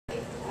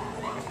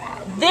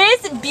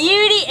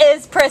beauty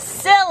is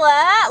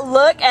Priscilla.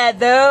 Look at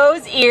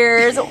those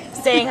ears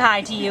saying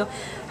hi to you.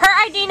 Her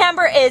ID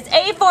number is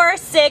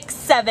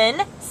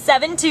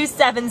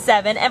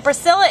A4677277, and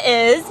Priscilla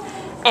is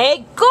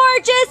a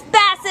gorgeous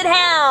Basset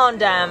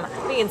Hound.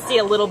 We can see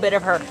a little bit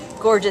of her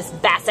gorgeous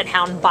Basset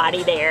Hound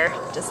body there.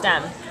 Just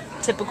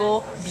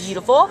typical,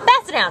 beautiful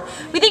Basset Hound.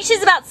 We think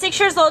she's about 6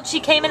 years old.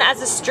 She came in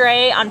as a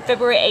stray on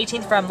February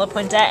 18th from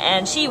Puente,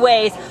 and she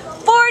weighs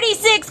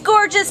 46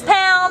 gorgeous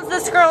pounds,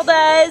 this girl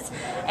does.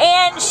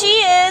 And she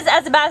is,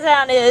 as a Basset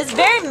Hound is,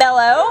 very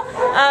mellow.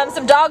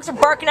 Some dogs were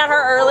barking at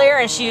her earlier,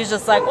 and she was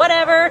just like,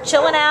 whatever,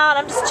 chilling out.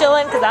 I'm just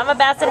chilling because I'm a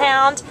Basset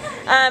Hound.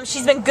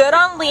 She's been good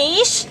on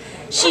leash.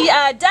 She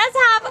does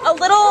have a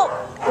little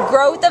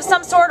growth of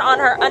some sort on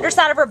her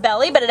underside of her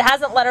belly, but it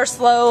hasn't let her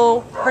slow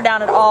her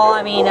down at all.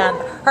 I mean,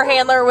 her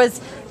handler was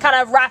kind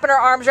of wrapping her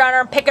arms around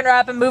her and picking her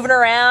up and moving her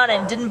around,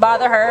 and didn't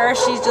bother her.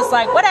 She's just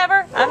like,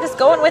 whatever, I'm just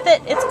going with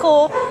it. It's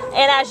cool.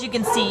 And as you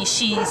can see,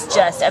 she's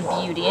just a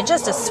beauty and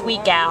just a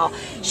sweet gal.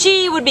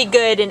 She would be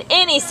good in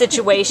any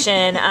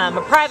situation,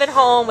 a private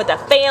home with a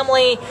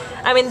family.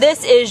 I mean,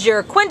 this is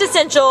your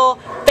quintessential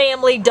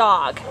family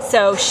dog.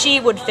 So she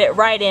would fit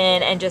right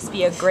in and just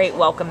be a great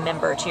welcome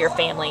member to your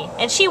family.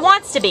 And she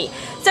wants to be.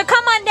 So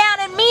come on down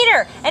and meet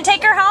her and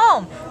take her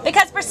home,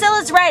 because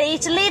Priscilla's ready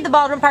to leave the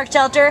Baldwin Park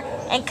shelter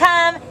and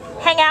come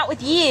hang out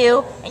with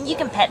you, and you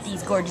can pet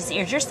these gorgeous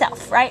ears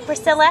yourself, right,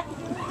 Priscilla?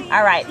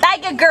 All right, bye,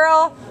 good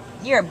girl.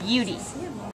 You're a beauty.